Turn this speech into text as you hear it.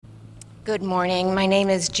Good morning. My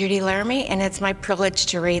name is Judy Laramie, and it's my privilege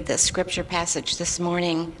to read the scripture passage this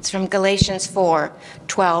morning. It's from Galatians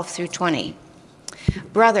 4:12 through 20.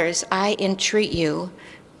 Brothers, I entreat you,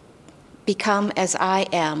 become as I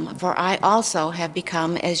am, for I also have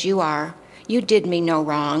become as you are. You did me no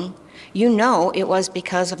wrong. You know it was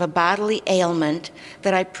because of a bodily ailment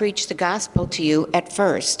that I preached the gospel to you at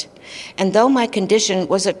first. And though my condition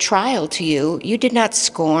was a trial to you, you did not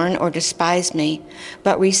scorn or despise me,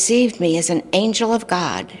 but received me as an angel of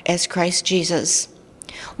God, as Christ Jesus.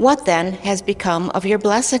 What then has become of your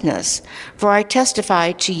blessedness? For I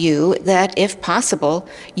testify to you that, if possible,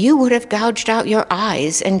 you would have gouged out your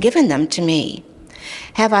eyes and given them to me.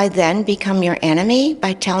 Have I then become your enemy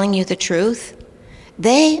by telling you the truth?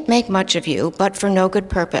 They make much of you, but for no good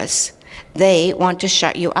purpose. They want to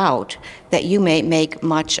shut you out, that you may make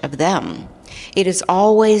much of them. It is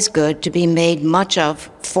always good to be made much of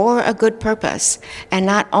for a good purpose, and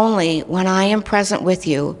not only when I am present with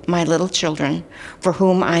you, my little children, for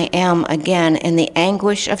whom I am again in the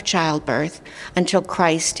anguish of childbirth, until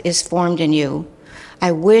Christ is formed in you.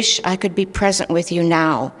 I wish I could be present with you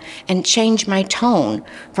now and change my tone,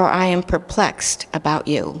 for I am perplexed about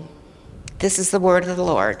you. This is the word of the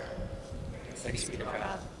Lord. Thanks be to God.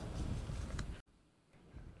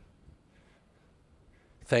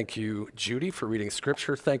 Thank you, Judy, for reading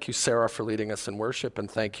scripture. Thank you, Sarah, for leading us in worship. And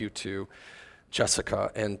thank you to Jessica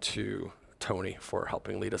and to Tony for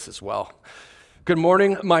helping lead us as well. Good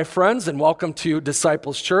morning, my friends, and welcome to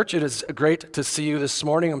Disciples Church. It is great to see you this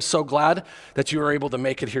morning. I'm so glad that you were able to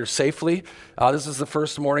make it here safely. This is the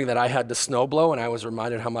first morning that I had to snow blow, and I was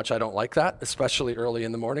reminded how much I don't like that, especially early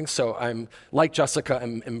in the morning. So I'm, like Jessica,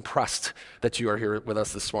 I'm impressed that you are here with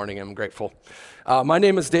us this morning. I'm grateful. My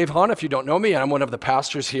name is Dave Hahn, if you don't know me, and I'm one of the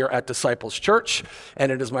pastors here at Disciples Church,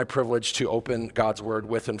 and it is my privilege to open God's Word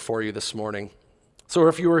with and for you this morning. So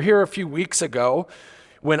if you were here a few weeks ago,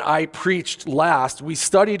 when I preached last, we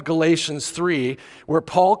studied Galatians 3, where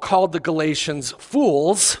Paul called the Galatians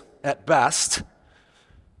fools at best,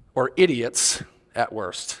 or idiots at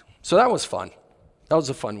worst. So that was fun. That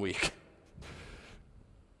was a fun week.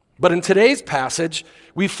 But in today's passage,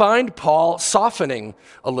 we find Paul softening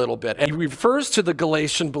a little bit, and he refers to the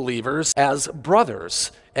Galatian believers as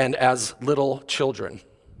brothers and as little children.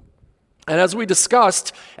 And as we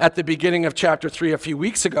discussed at the beginning of chapter 3 a few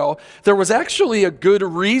weeks ago, there was actually a good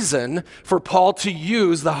reason for Paul to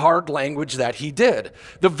use the hard language that he did.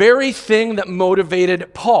 The very thing that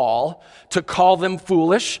motivated Paul to call them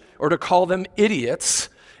foolish or to call them idiots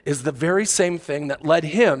is the very same thing that led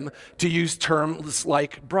him to use terms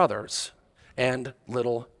like brothers and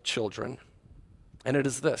little children. And it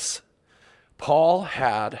is this: Paul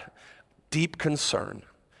had deep concern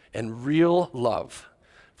and real love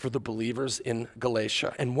for the believers in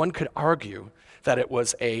Galatia. And one could argue that it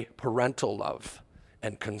was a parental love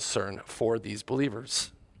and concern for these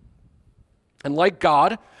believers. And like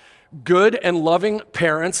God, good and loving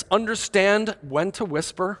parents understand when to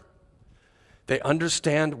whisper, they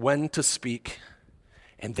understand when to speak,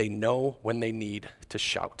 and they know when they need to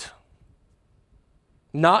shout.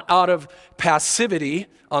 Not out of passivity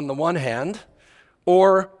on the one hand,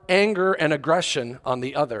 or anger and aggression on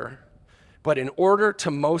the other, but in order to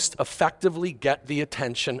most effectively get the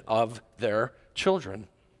attention of their children.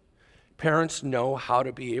 Parents know how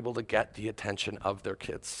to be able to get the attention of their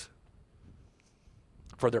kids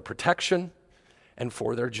for their protection and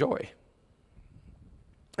for their joy.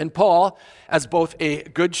 And Paul, as both a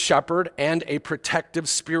good shepherd and a protective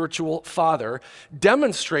spiritual father,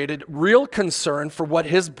 demonstrated real concern for what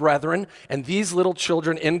his brethren and these little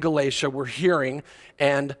children in Galatia were hearing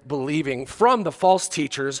and believing from the false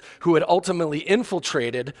teachers who had ultimately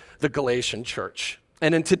infiltrated the Galatian church.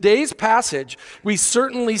 And in today's passage, we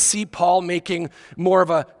certainly see Paul making more of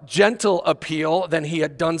a gentle appeal than he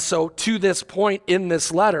had done so to this point in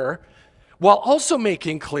this letter, while also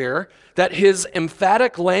making clear that his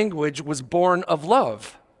emphatic language was born of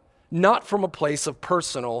love, not from a place of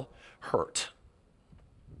personal hurt.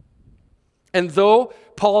 And though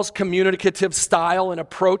Paul's communicative style and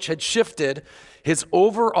approach had shifted, his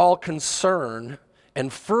overall concern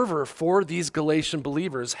and fervor for these Galatian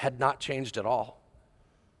believers had not changed at all.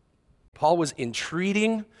 Paul was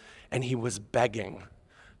entreating and he was begging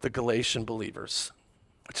the Galatian believers,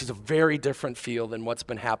 which is a very different feel than what's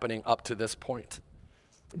been happening up to this point.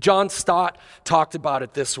 John Stott talked about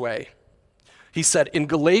it this way. He said, in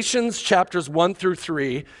Galatians chapters 1 through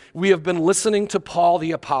 3, we have been listening to Paul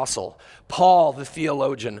the apostle, Paul the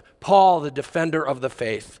theologian, Paul the defender of the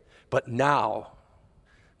faith. But now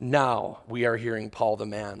we are hearing Paul the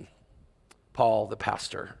man, Paul the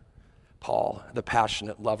pastor, Paul the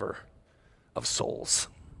passionate lover of souls.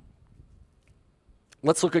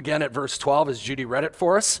 Let's look again at verse 12 as Judy read it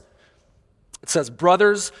for us. It says,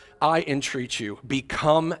 "Brothers, I entreat you,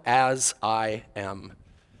 become as I am.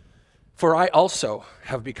 For I also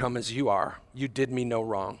have become as you are. You did me no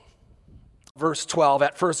wrong." Verse 12,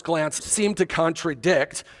 at first glance, seemed to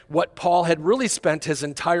contradict what Paul had really spent his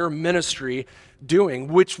entire ministry doing,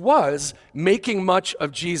 which was making much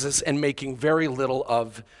of Jesus and making very little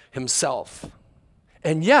of himself.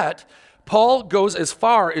 And yet, Paul goes as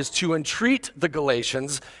far as to entreat the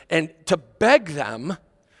Galatians and to beg them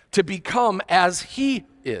to become as he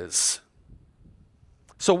is.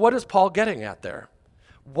 So what is Paul getting at there?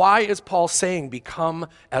 Why is Paul saying, "Become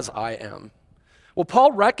as I am"? Well,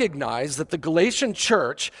 Paul recognized that the Galatian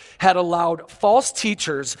church had allowed false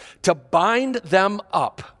teachers to bind them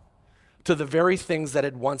up to the very things that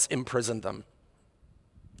had once imprisoned them,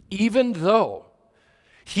 even though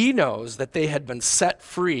he knows that they had been set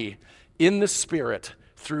free in the Spirit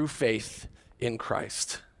through faith in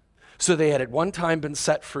Christ. So they had at one time been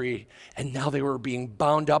set free, and now they were being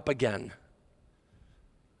bound up again.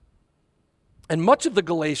 And much of the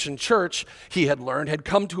Galatian church, he had learned, had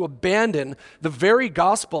come to abandon the very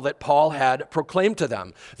gospel that Paul had proclaimed to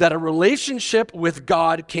them, that a relationship with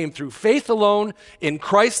God came through faith alone, in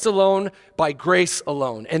Christ alone, by grace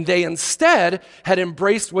alone. And they instead had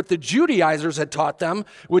embraced what the Judaizers had taught them,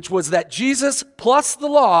 which was that Jesus plus the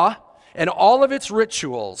law and all of its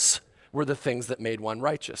rituals were the things that made one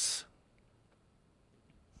righteous.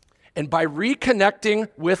 And by reconnecting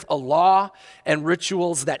with a law and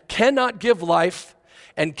rituals that cannot give life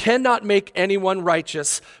and cannot make anyone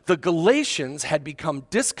righteous, the Galatians had become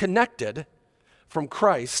disconnected from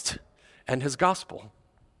Christ and his gospel.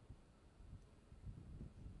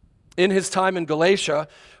 In his time in Galatia,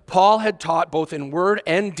 Paul had taught both in word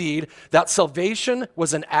and deed that salvation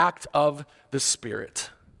was an act of the Spirit,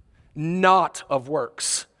 not of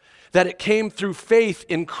works. That it came through faith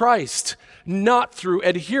in Christ, not through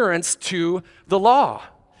adherence to the law.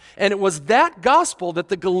 And it was that gospel that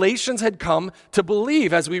the Galatians had come to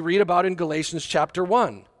believe, as we read about in Galatians chapter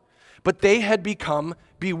 1. But they had become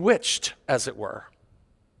bewitched, as it were.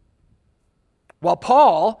 While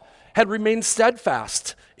Paul had remained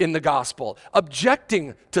steadfast in the gospel,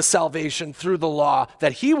 objecting to salvation through the law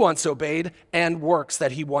that he once obeyed and works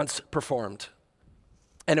that he once performed.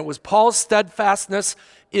 And it was Paul's steadfastness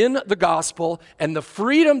in the gospel and the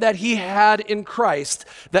freedom that he had in Christ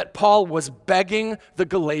that Paul was begging the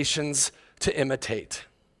Galatians to imitate.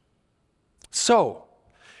 So,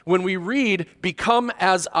 when we read, "Become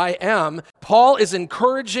as I am," Paul is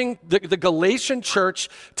encouraging the Galatian church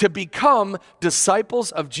to become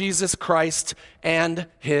disciples of Jesus Christ and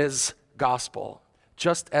his gospel,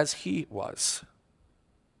 just as he was.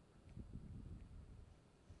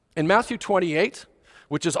 In Matthew 28,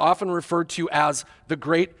 which is often referred to as the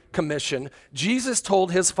Great Commission, Jesus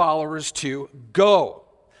told his followers to go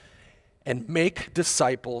and make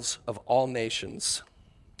disciples of all nations,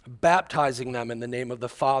 baptizing them in the name of the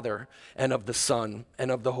Father and of the Son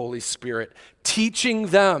and of the Holy Spirit, teaching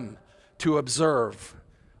them to observe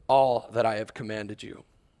all that I have commanded you.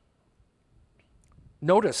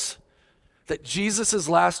 Notice that Jesus'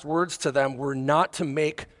 last words to them were not to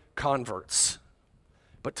make converts,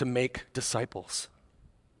 but to make disciples.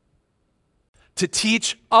 To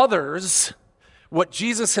teach others what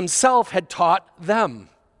Jesus himself had taught them.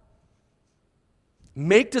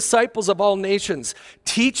 Make disciples of all nations,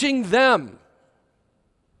 teaching them.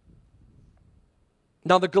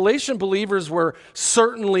 Now, the Galatian believers were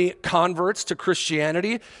certainly converts to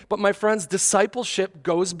Christianity, but my friends, discipleship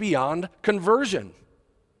goes beyond conversion.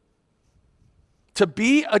 To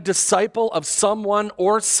be a disciple of someone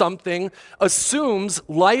or something assumes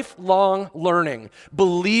lifelong learning,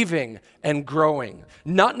 believing, and growing.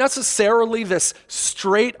 Not necessarily this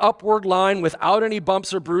straight upward line without any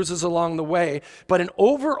bumps or bruises along the way, but an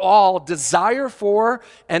overall desire for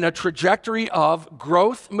and a trajectory of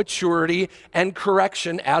growth, maturity, and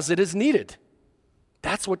correction as it is needed.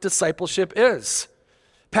 That's what discipleship is.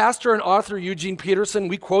 Pastor and author Eugene Peterson,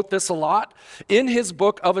 we quote this a lot, in his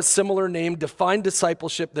book of a similar name, defined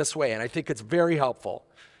discipleship this way, and I think it's very helpful.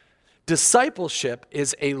 Discipleship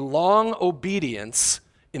is a long obedience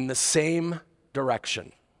in the same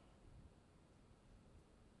direction.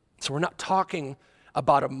 So we're not talking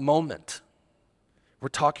about a moment. We're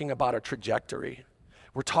talking about a trajectory.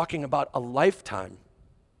 We're talking about a lifetime.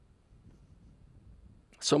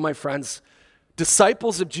 So my friends,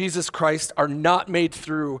 disciples of Jesus Christ are not made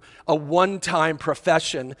through a one-time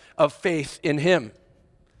profession of faith in him.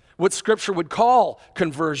 what Scripture would call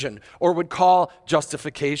conversion or would call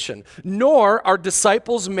justification. Nor are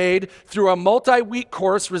disciples made through a multi-week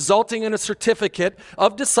course resulting in a certificate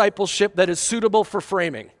of discipleship that is suitable for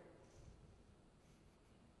framing.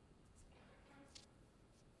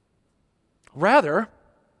 Rather,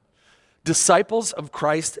 disciples of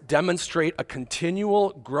Christ demonstrate a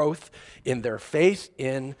continual growth in their faith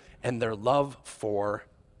in and their love for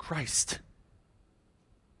Christ.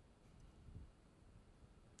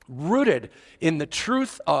 Rooted in the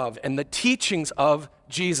truth of and the teachings of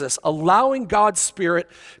Jesus, allowing God's Spirit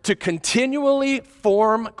to continually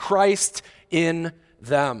form Christ in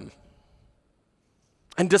them.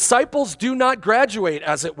 And disciples do not graduate,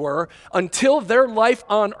 as it were, until their life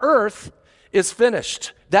on earth is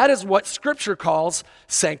finished. That is what Scripture calls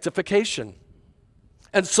sanctification.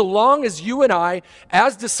 And so long as you and I,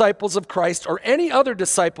 as disciples of Christ, or any other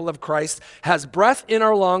disciple of Christ, has breath in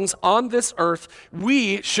our lungs on this earth,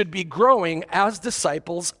 we should be growing as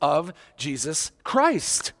disciples of Jesus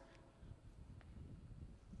Christ.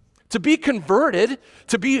 To be converted,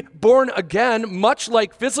 to be born again, much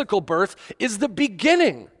like physical birth, is the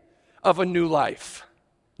beginning of a new life,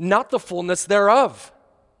 not the fullness thereof.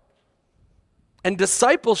 And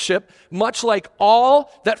discipleship, much like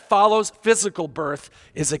all that follows physical birth,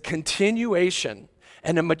 is a continuation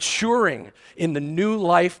and a maturing in the new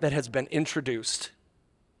life that has been introduced.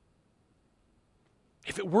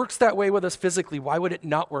 If it works that way with us physically, why would it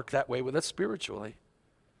not work that way with us spiritually?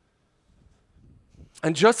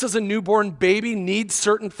 And just as a newborn baby needs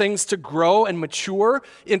certain things to grow and mature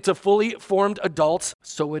into fully formed adults,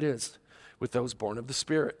 so it is with those born of the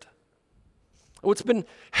Spirit. It's been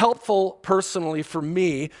helpful personally for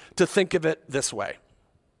me to think of it this way.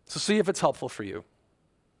 So see if it's helpful for you.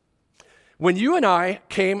 When you and I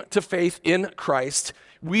came to faith in Christ,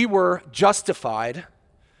 we were justified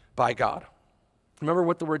by God. Remember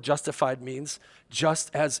what the word justified means? Just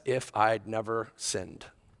as if I'd never sinned.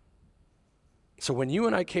 So when you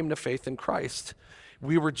and I came to faith in Christ,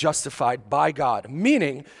 we were justified by God,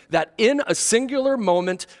 meaning that in a singular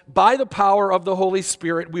moment, by the power of the Holy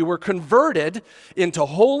Spirit, we were converted into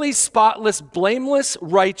holy, spotless, blameless,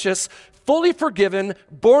 righteous, fully forgiven,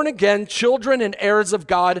 born again children and heirs of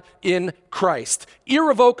God in Christ.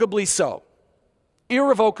 Irrevocably so.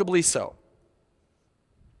 Irrevocably so.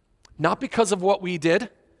 Not because of what we did,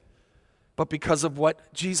 but because of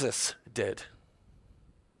what Jesus did.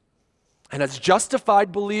 And as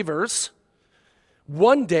justified believers,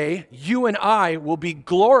 one day, you and I will be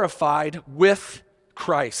glorified with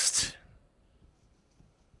Christ.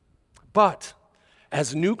 But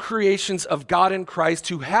as new creations of God in Christ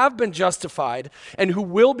who have been justified and who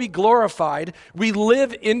will be glorified, we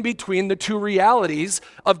live in between the two realities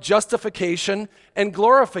of justification and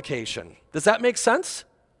glorification. Does that make sense?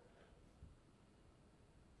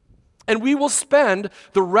 And we will spend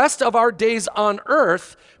the rest of our days on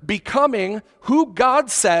earth becoming who God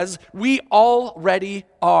says we already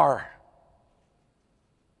are.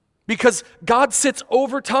 Because God sits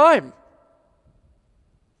over time.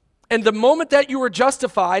 And the moment that you were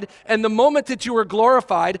justified and the moment that you were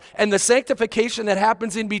glorified and the sanctification that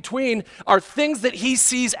happens in between are things that He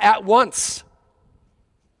sees at once.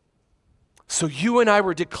 So you and I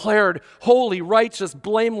were declared holy, righteous,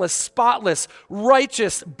 blameless, spotless,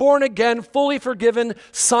 righteous, born again, fully forgiven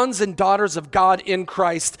sons and daughters of God in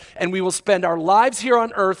Christ. And we will spend our lives here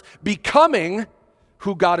on earth becoming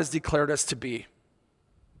who God has declared us to be.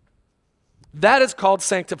 That is called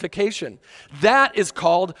sanctification. That is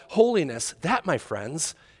called holiness. That, my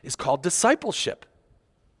friends, is called discipleship.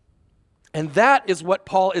 And that is what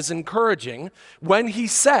Paul is encouraging when he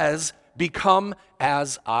says, "Become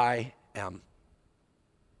as I am."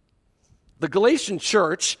 The Galatian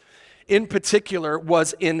church, in particular,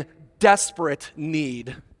 was in desperate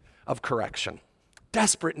need of correction.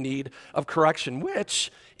 Desperate need of correction,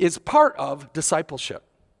 which is part of discipleship.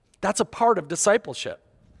 That's a part of discipleship.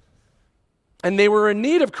 And they were in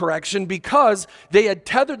need of correction because they had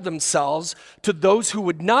tethered themselves to those who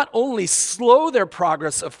would not only slow their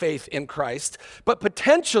progress of faith in Christ, but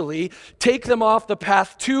potentially take them off the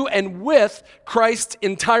path to and with Christ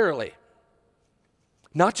entirely.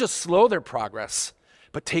 Not just slow their progress,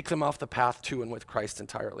 but take them off the path to and with Christ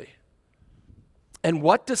entirely. And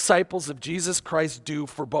what disciples of Jesus Christ do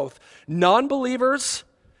for both non-believers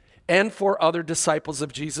and for other disciples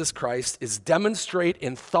of Jesus Christ is demonstrate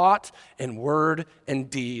in thought and word and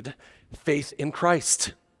deed faith in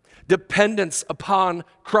Christ, dependence upon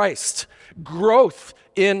Christ, growth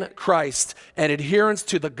in Christ, and adherence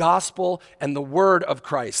to the gospel and the word of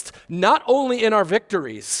Christ, not only in our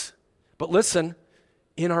victories, but listen,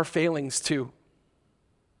 in our failings too.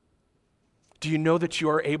 Do you know that you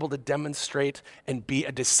are able to demonstrate and be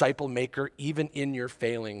a disciple maker even in your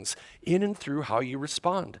failings, in and through how you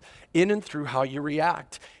respond, in and through how you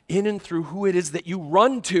react, in and through who it is that you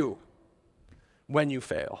run to when you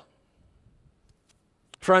fail?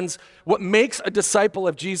 Friends, what makes a disciple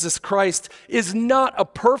of Jesus Christ is not a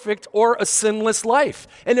perfect or a sinless life.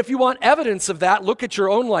 And if you want evidence of that, look at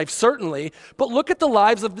your own life, certainly, but look at the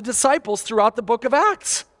lives of the disciples throughout the book of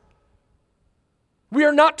Acts. We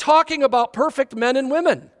are not talking about perfect men and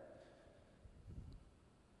women.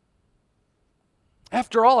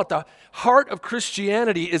 After all, at the heart of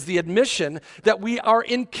Christianity is the admission that we are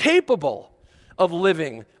incapable of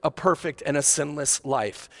living a perfect and a sinless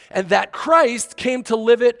life, and that Christ came to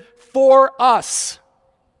live it for us.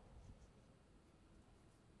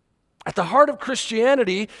 At the heart of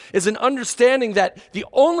Christianity is an understanding that the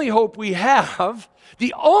only hope we have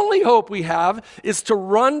is to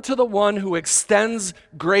run to the one who extends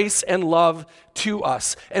grace and love to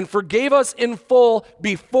us and forgave us in full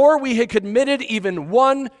before we had committed even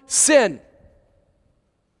one sin.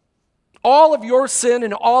 All of your sin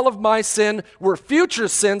and all of my sin were future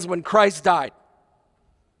sins when Christ died.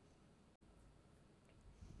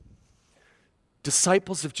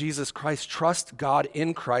 Disciples of Jesus Christ trust God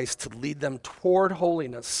in Christ to lead them toward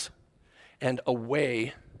holiness and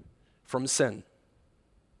away from sin.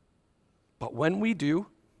 But when we do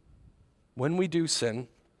sin,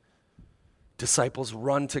 disciples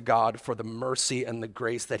run to God for the mercy and the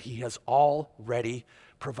grace that He has already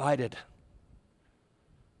provided.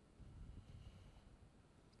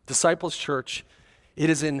 Disciples Church, it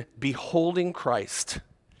is in beholding Christ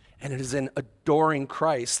and it is in adoring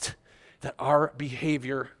Christ that our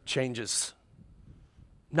behavior changes,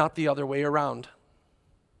 not the other way around.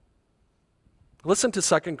 Listen to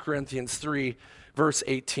 2 Corinthians 3, verse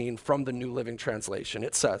 18 from the New Living Translation.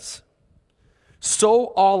 It says, "So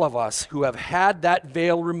all of us who have had that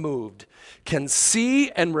veil removed can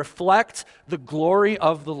see and reflect the glory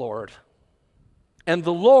of the Lord. And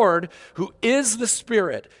the Lord, who is the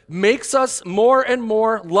Spirit, makes us more and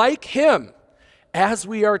more like Him as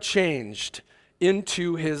we are changed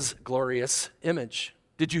into His glorious image."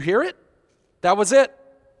 Did you hear it? That was it.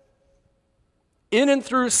 In and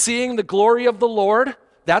through seeing the glory of the Lord,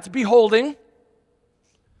 that's beholding,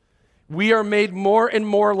 we are made more and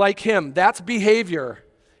more like Him. That's behavior.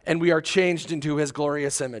 And we are changed into His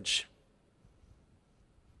glorious image.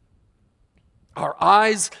 Our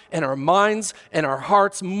eyes and our minds and our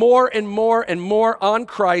hearts more and more and more on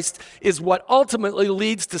Christ is what ultimately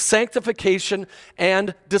leads to sanctification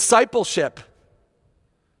and discipleship.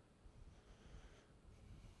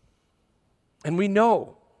 And we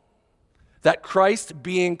know that Christ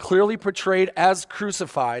being clearly portrayed as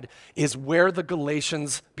crucified is where the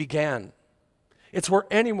Galatians began. It's where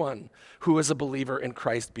anyone who is a believer in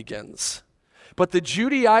Christ begins. But the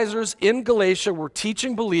Judaizers in Galatia were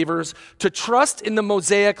teaching believers to trust in the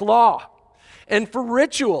Mosaic law and for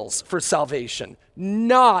rituals for salvation,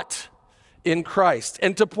 not in Christ,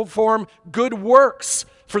 and to perform good works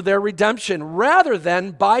for their redemption, rather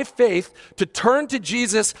than by faith to turn to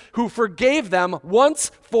Jesus who forgave them once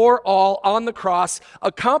for all on the cross,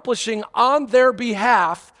 accomplishing on their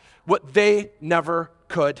behalf what they never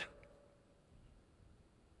could.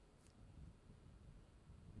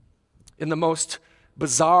 In the most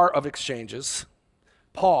bizarre of exchanges,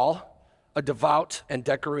 Paul, a devout and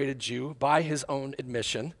decorated Jew by his own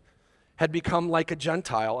admission, had become like a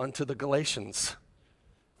Gentile unto the Galatians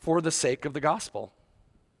for the sake of the gospel.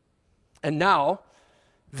 And now,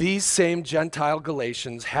 these same Gentile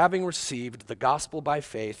Galatians, having received the gospel by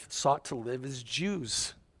faith, sought to live as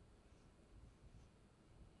Jews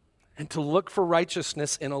and to look for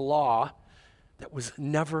righteousness in a law that was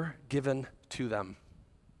never given to them.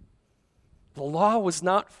 The law was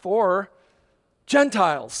not for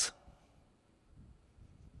Gentiles.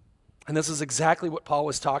 And this is exactly what Paul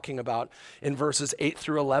was talking about in verses 8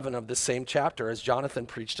 through 11 of this same chapter, as Jonathan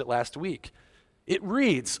preached it last week. It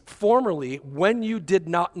reads, "Formerly, when you did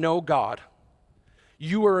not know God,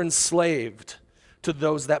 you were enslaved to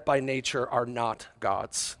those that by nature are not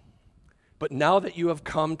God's. But now that you have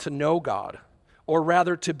come to know God, or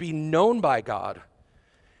rather to be known by God,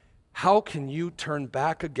 how can you turn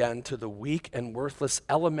back again to the weak and worthless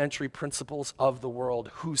elementary principles of the world,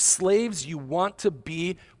 whose slaves you want to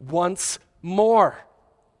be once more?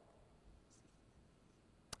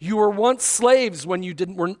 You were once slaves when you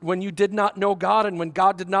did not know God and when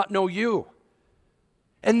God did not know you.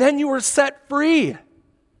 And then you were set free.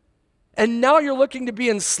 And now you're looking to be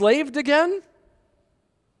enslaved again?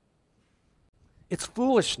 It's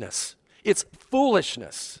foolishness. It's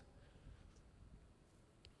foolishness."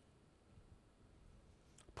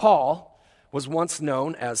 Paul was once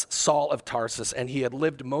known as Saul of Tarsus, and he had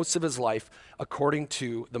lived most of his life according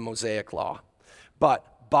to the Mosaic law.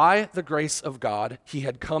 But by the grace of God, he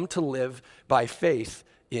had come to live by faith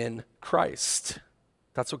in Christ.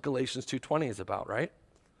 That's what Galatians 2:20 is about, right?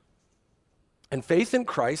 And faith in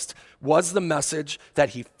Christ was the message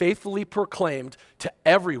that he faithfully proclaimed to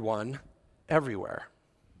everyone, everywhere.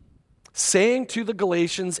 Saying to the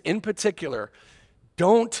Galatians in particular,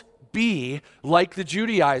 don't be like the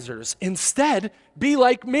Judaizers. Instead, be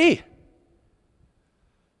like me.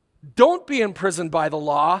 Don't be imprisoned by the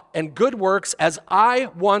law and good works as I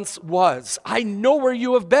once was. I know where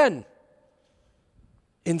you have been.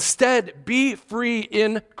 Instead, be free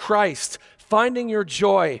in Christ, finding your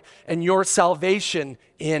joy and your salvation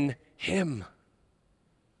in him.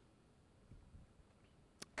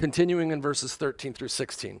 Continuing in verses 13 through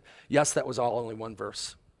 16. Yes, that was all only one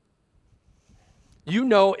verse. You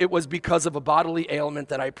know it was because of a bodily ailment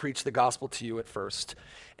that I preached the gospel to you at first.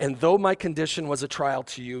 And though my condition was a trial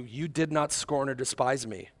to you, you did not scorn or despise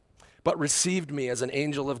me, but received me as an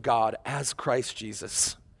angel of God, as Christ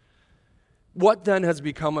Jesus. What then has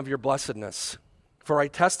become of your blessedness? For I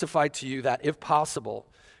testify to you that, if possible,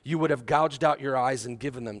 you would have gouged out your eyes and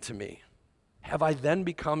given them to me. Have I then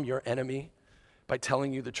become your enemy by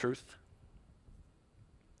telling you the truth?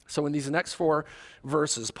 So in these next 4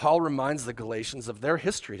 verses, Paul reminds the Galatians of their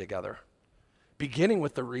history together, beginning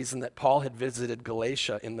with the reason that Paul had visited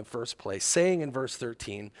Galatia in the first place, saying in verse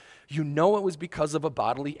 13, you know it was because of a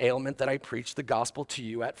bodily ailment that I preached the gospel to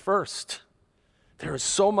you at first. There is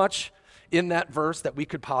so much in that verse that we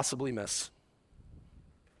could possibly miss.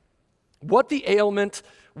 What the ailment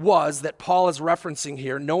was that Paul is referencing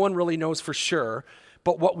here, no one really knows for sure.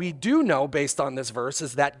 But what we do know based on this verse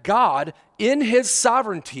is that God, in his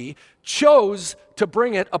sovereignty, chose to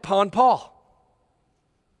bring it upon Paul.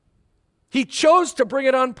 He chose to bring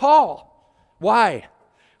it on Paul. Why?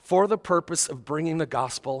 For the purpose of bringing the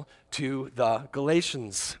gospel to the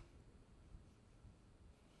Galatians.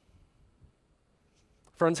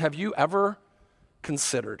 Friends, have you ever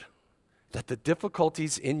considered that the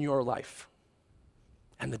difficulties in your life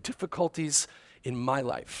and the difficulties in my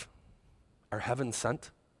life are heaven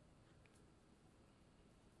sent?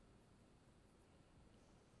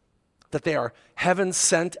 That they are heaven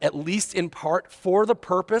sent, at least in part, for the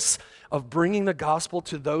purpose of bringing the gospel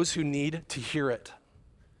to those who need to hear it.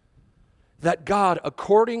 That God,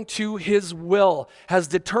 according to his will, has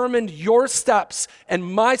determined your steps and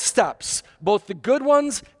my steps, both the good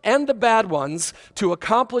ones and the bad ones, to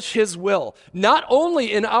accomplish his will, not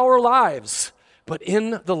only in our lives, but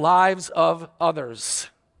in the lives of others.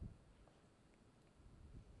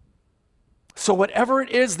 So whatever it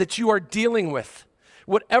is that you are dealing with,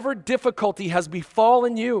 whatever difficulty has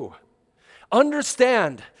befallen you,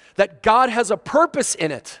 understand that God has a purpose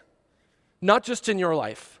in it, not just in your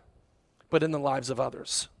life, but in the lives of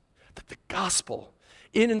others. That the gospel,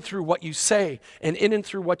 in and through what you say, and in and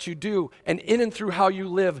through what you do, and in and through how you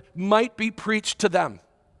live, might be preached to them.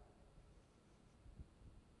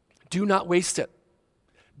 Do not waste it.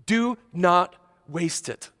 Do not waste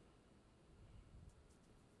it.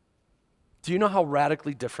 Do you know how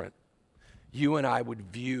radically different you and I would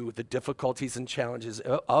view the difficulties and challenges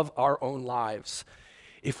of our own lives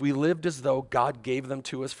if we lived as though God gave them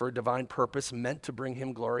to us for a divine purpose meant to bring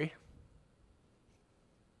him glory?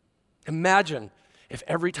 Imagine if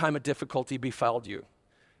every time a difficulty befell you,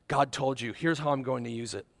 God told you, here's how I'm going to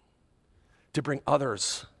use it to bring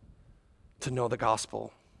others to know the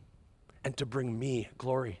gospel and to bring me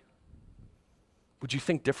glory. Would you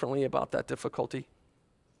think differently about that difficulty?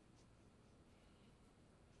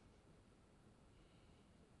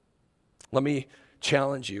 Let me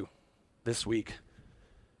challenge you this week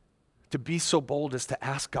to be so bold as to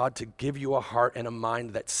ask God to give you a heart and a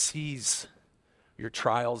mind that sees your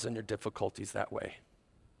trials and your difficulties that way.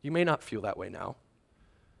 You may not feel that way now,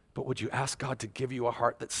 but would you ask God to give you a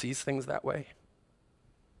heart that sees things that way?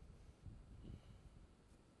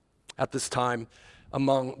 At this time,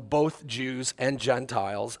 among both Jews and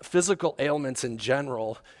Gentiles, physical ailments in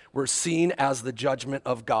general were seen as the judgment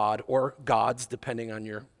of God, or gods, depending on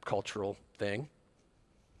your cultural thing.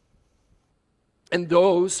 And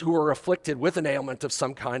those who were afflicted with an ailment of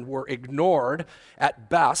some kind were ignored at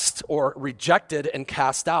best, or rejected and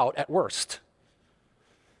cast out at worst.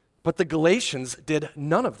 But the Galatians did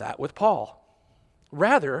none of that with Paul.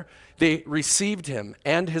 Rather, they received him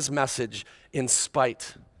and his message in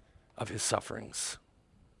spite of his sufferings.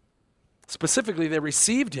 Specifically, they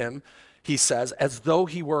received him, he says, as though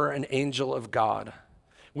he were an angel of God,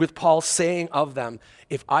 with Paul saying of them,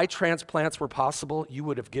 if eye transplants were possible, you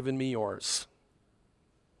would have given me yours.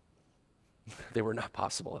 They were not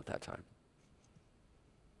possible at that time.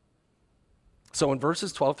 So in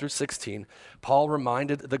verses 12 through 16, Paul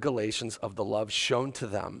reminded the Galatians of the love shown to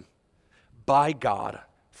them by God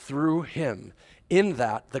through him, in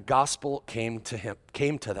that the gospel came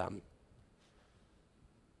to them.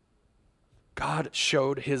 God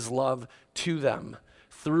showed his love to them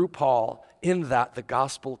through Paul, in that the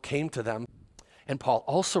gospel came to them. And Paul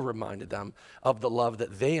also reminded them of the love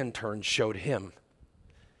that they in turn showed him.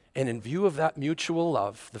 And in view of that mutual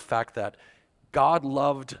love, the fact that God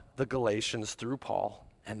loved the Galatians through Paul,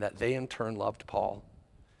 and that they in turn loved Paul,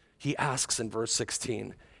 he asks in verse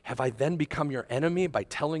 16, have I then become your enemy by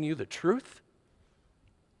telling you the truth?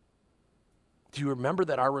 Do you remember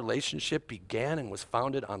that our relationship began and was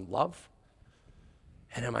founded on love?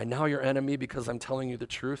 And am I now your enemy because I'm telling you the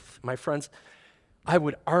truth? My friends, I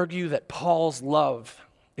would argue that Paul's love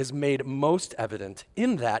is made most evident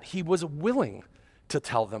in that he was willing to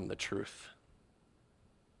tell them the truth.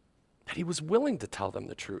 That he was willing to tell them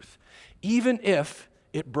the truth, even if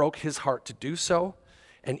it broke his heart to do so,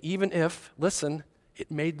 and even if, listen, it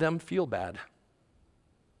made them feel bad.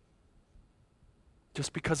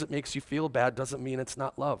 Just because it makes you feel bad doesn't mean it's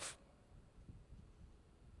not love.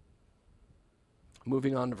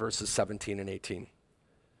 Moving on to verses 17 and 18.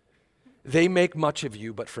 They make much of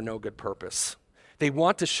you, but for no good purpose. They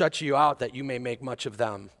want to shut you out that you may make much of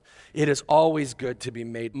them. It is always good to be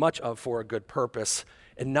made much of for a good purpose,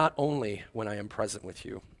 and not only when I am present with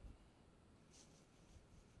you.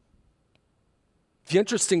 The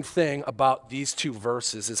interesting thing about these two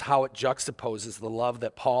verses is how it juxtaposes the love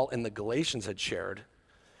that Paul and the Galatians had shared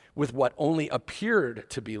with what only appeared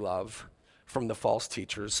to be love from the false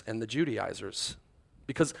teachers and the Judaizers.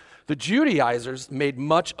 Because the Judaizers made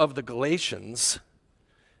much of the Galatians,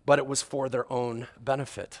 but it was for their own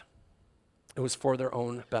benefit. It was for their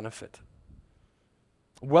own benefit.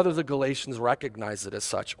 Whether the Galatians recognized it as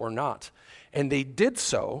such or not. And they did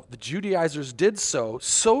so, the Judaizers did so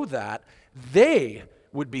that they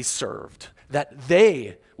would be served, that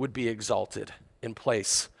they would be exalted in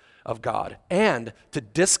place of God, and to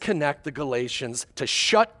disconnect the Galatians, to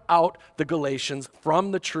shut out the Galatians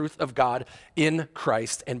from the truth of God in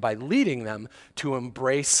Christ, and by leading them to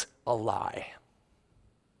embrace a lie.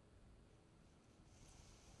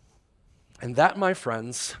 And that, my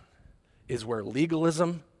friends, is where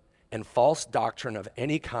legalism and false doctrine of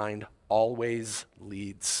any kind always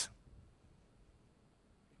leads.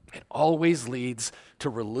 It always leads to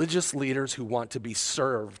religious leaders who want to be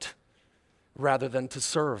served rather than to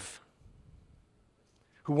serve,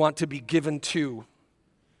 who want to be given to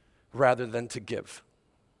rather than to give.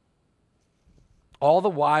 All the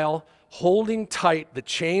while holding tight the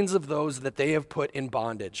chains of those that they have put in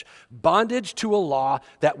bondage. Bondage to a law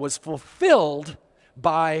that was fulfilled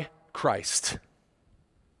by Christ.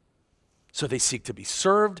 So they seek to be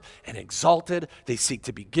served and exalted. They seek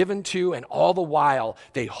to be given to, and all the while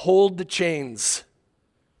they hold the chains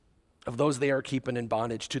of those they are keeping in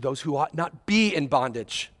bondage to those who ought not be in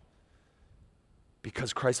bondage,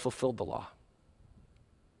 because Christ fulfilled the law.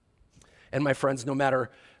 And my friends, no matter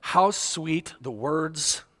how sweet the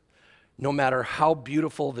words, no matter how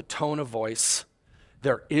beautiful the tone of voice,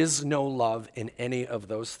 there is no love in any of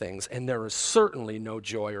those things, and there is certainly no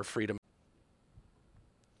joy or freedom.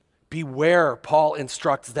 Beware, Paul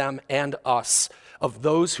instructs them and us, of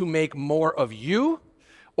those who make more of you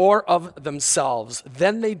or of themselves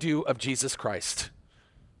than they do of Jesus Christ.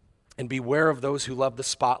 And beware of those who love the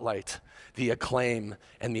spotlight, the acclaim,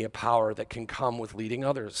 and the power that can come with leading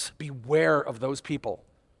others. Beware of those people.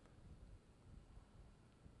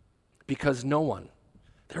 Because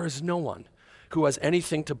there is no one who has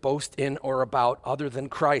anything to boast in or about other than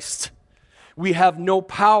Christ. We have no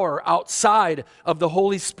power outside of the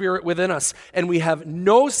Holy Spirit within us, and we have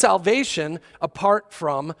no salvation apart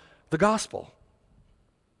from the gospel.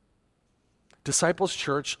 Disciples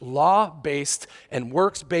Church, law-based and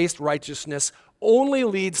works-based righteousness only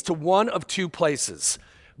leads to one of two places: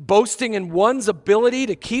 boasting in one's ability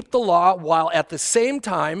to keep the law while at the same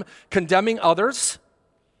time condemning others,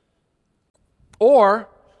 or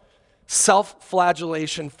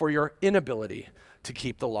self-flagellation for your inability to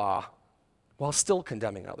keep the law while still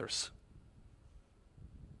condemning others.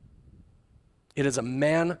 It is a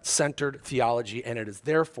man-centered theology, and it is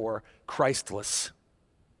therefore Christless.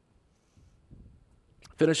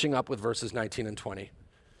 Finishing up with verses 19 and 20.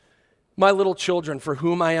 My little children, for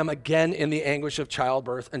whom I am again in the anguish of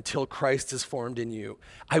childbirth until Christ is formed in you,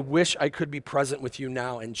 I wish I could be present with you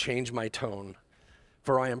now and change my tone,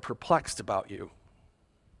 for I am perplexed about you.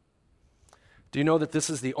 Do you know that this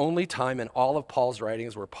is the only time in all of Paul's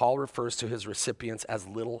writings where Paul refers to his recipients as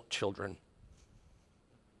little children?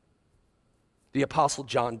 The Apostle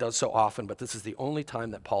John does so often, but this is the only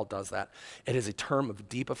time that Paul does that. It is a term of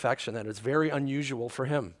deep affection that is very unusual for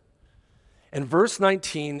him. And verse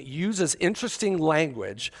 19 uses interesting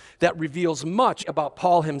language that reveals much about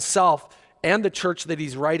Paul himself and the church that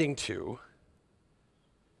he's writing to.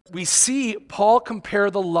 We see Paul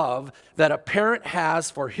compare the love that a parent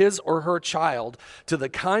has for his or her child to the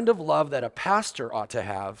kind of love that a pastor ought to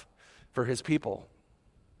have for his people.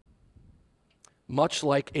 Much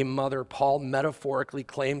like a mother, Paul metaphorically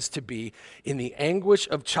claims to be in the anguish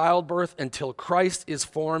of childbirth until Christ is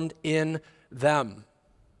formed in them.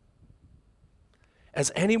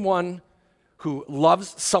 As anyone who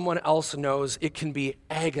loves someone else knows, it can be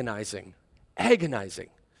agonizing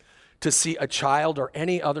to see a child or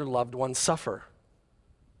any other loved one suffer,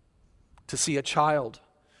 to see a child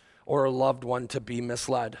or a loved one to be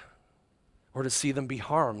misled, or to see them be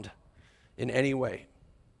harmed in any way.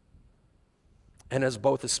 And as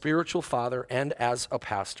both a spiritual father and as a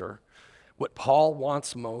pastor, what Paul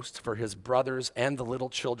wants most for his brothers and the little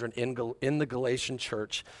children in the Galatian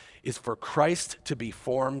church is for Christ to be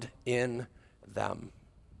formed in them,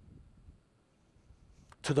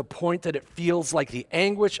 to the point that it feels like the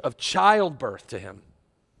anguish of childbirth to him.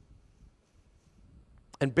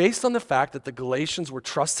 And based on the fact that the Galatians were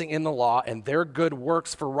trusting in the law and their good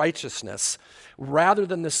works for righteousness, rather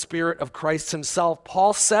than the Spirit of Christ himself,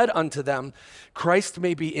 Paul said unto them, Christ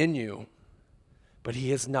may be in you, but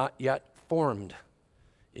he is not yet formed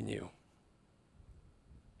in you.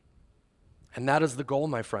 And that is the goal,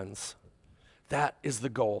 my friends. That is the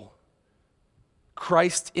goal.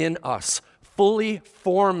 Christ in us, fully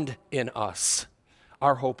formed in us,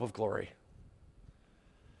 our hope of glory.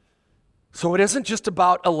 So it isn't just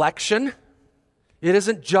about election. It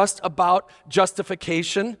isn't just about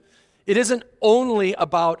justification. It isn't only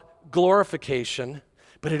about glorification,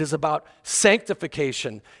 but it is about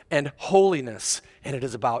sanctification and holiness, and it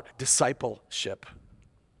is about discipleship.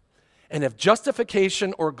 And if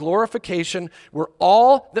justification or glorification were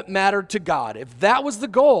all that mattered to God, if that was the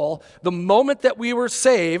goal, the moment that we were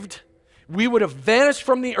saved, we would have vanished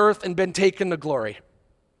from the earth and been taken to glory.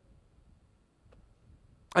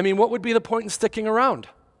 I mean, what would be the point in sticking around?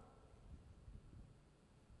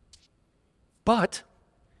 But,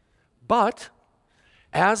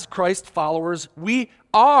 as Christ followers, we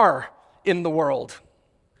are in the world,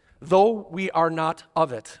 though we are not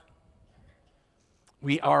of it.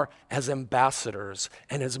 We are as ambassadors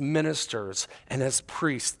and as ministers and as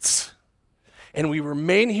priests. And we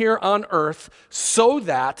remain here on earth so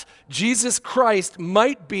that Jesus Christ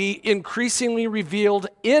might be increasingly revealed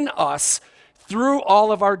in us through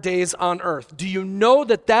all of our days on earth. Do you know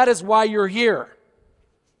that that is why you're here?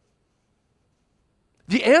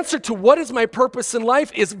 The answer to what is my purpose in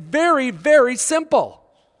life is very, very simple.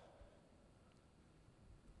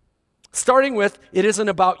 Starting with, it isn't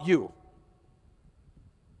about you.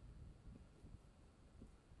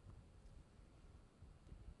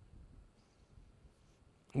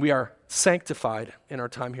 We are sanctified in our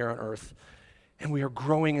time here on earth, and we are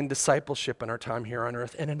growing in discipleship in our time here on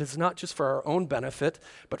earth. And it is not just for our own benefit,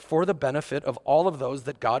 but for the benefit of all of those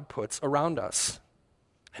that God puts around us.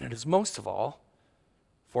 And it is most of all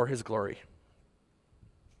for his glory.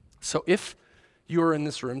 So if you are in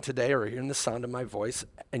this room today or hearing the sound of my voice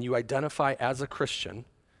and you identify as a Christian,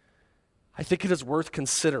 I think it is worth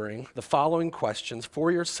considering the following questions for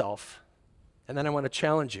yourself. And then I want to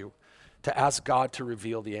challenge you to ask God to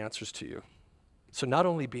reveal the answers to you. So not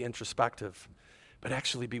only be introspective, but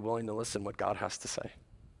actually be willing to listen what God has to say.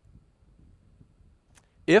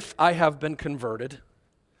 If I have been converted,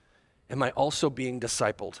 am I also being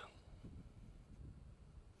discipled?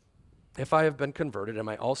 If I have been converted, am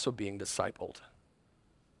I also being discipled?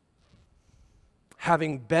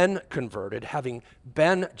 Having been converted, having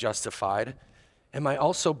been justified, am I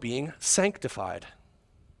also being sanctified?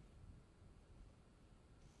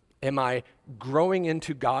 Am I growing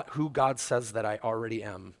into God, who God says that I already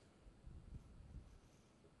am?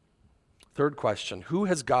 Third question, who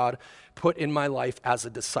has God put in my life as a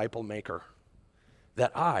disciple maker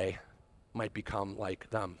that I might become like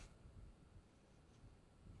them?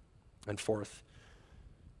 And fourth,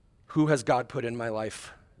 who has God put in my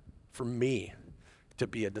life for me to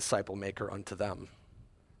be a disciple maker unto them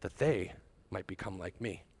that they might become like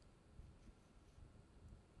me?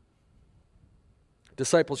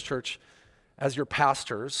 Disciples Church, as your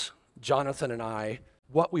pastors, Jonathan and I,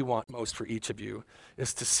 what we want most for each of you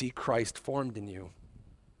is to see Christ formed in you.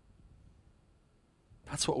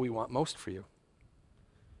 That's what we want most for you.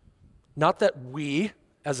 Not that we,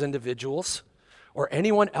 as individuals, or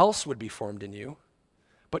anyone else would be formed in you,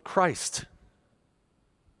 but Christ.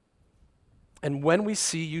 And when we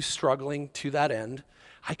see you struggling to that end,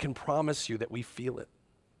 I can promise you that we feel it.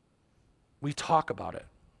 We talk about it,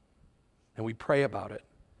 and we pray about it.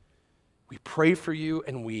 We pray for you,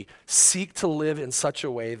 and we seek to live in such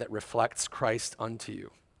a way that reflects Christ unto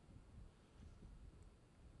you.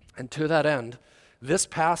 And to that end, this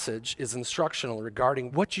passage is instructional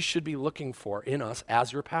regarding what you should be looking for in us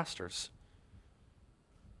as your pastors.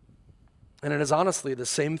 And it is honestly the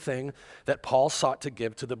same thing that Paul sought to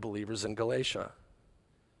give to the believers in Galatia.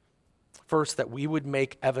 First, that we would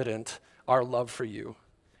make evident our love for you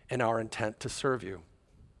and our intent to serve you.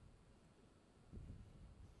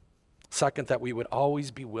 Second, that we would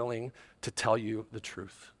always be willing to tell you the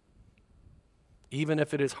truth, even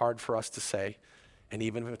if it is hard for us to say, and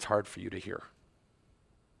even if it's hard for you to hear.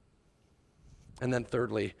 And then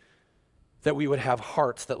thirdly, that we would have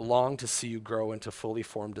hearts that long to see you grow into fully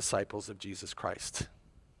formed disciples of Jesus Christ.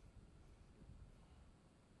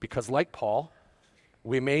 Because like Paul,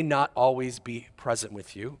 we may not always be present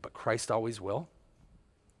with you, but Christ always will.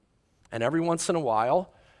 And every once in a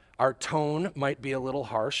while, our tone might be a little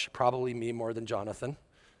harsh, probably me more than Jonathan,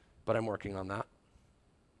 but I'm working on that.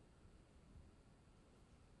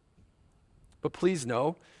 But please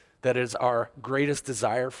know that it is our greatest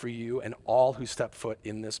desire for you and all who step foot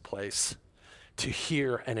in this place to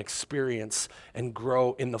hear and experience and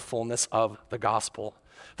grow in the fullness of the gospel.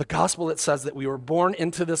 The gospel that says that we were born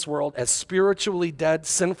into this world as spiritually dead,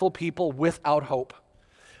 sinful people without hope.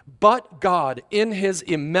 But God, in his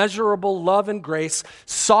immeasurable love and grace,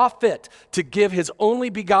 saw fit to give his only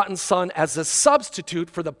begotten Son as a substitute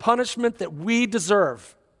for the punishment that we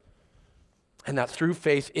deserve. And that through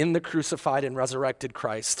faith in the crucified and resurrected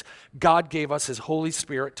Christ, God gave us his Holy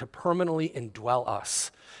Spirit to permanently indwell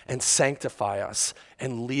us and sanctify us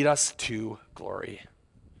and lead us to glory.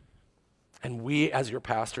 And we, as your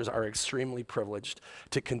pastors, are extremely privileged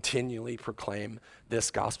to continually proclaim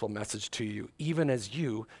this gospel message to you, even as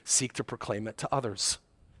you seek to proclaim it to others,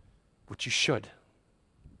 which you should.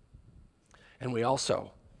 And we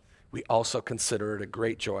also consider it a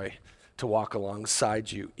great joy to walk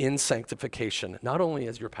alongside you in sanctification, not only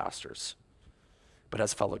as your pastors, but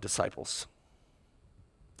as fellow disciples,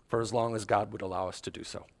 for as long as God would allow us to do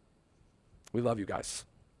so. We love you guys.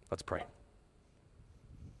 Let's pray.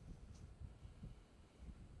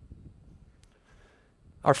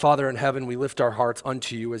 Our Father in heaven, we lift our hearts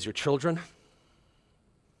unto you as your children,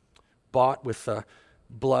 bought with the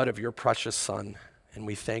blood of your precious Son, and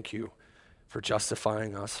we thank you for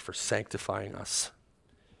justifying us, for sanctifying us,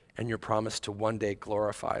 and your promise to one day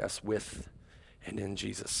glorify us with and in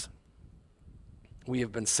Jesus. We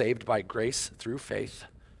have been saved by grace through faith,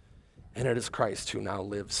 and it is Christ who now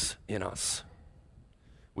lives in us.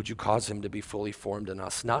 Would you cause him to be fully formed in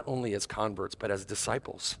us, not only as converts, but as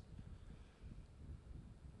disciples?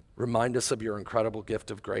 Remind us of your incredible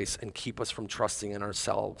gift of grace and keep us from trusting in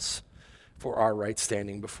ourselves for our right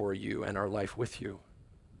standing before you and our life with you.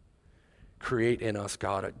 Create in us,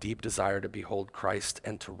 God, a deep desire to behold Christ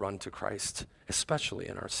and to run to Christ, especially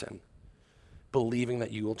in our sin, believing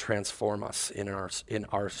that you will transform us in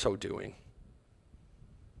our so doing.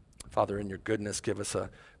 Father, in your goodness, give us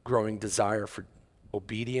a growing desire for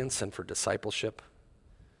obedience and for discipleship,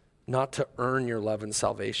 not to earn your love and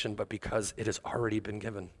salvation, but because it has already been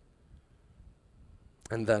given.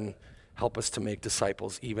 And then help us to make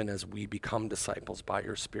disciples even as we become disciples by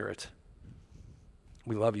your Spirit.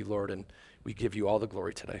 We love you, Lord, and we give you all the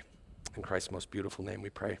glory today. In Christ's most beautiful name we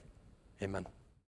pray. Amen.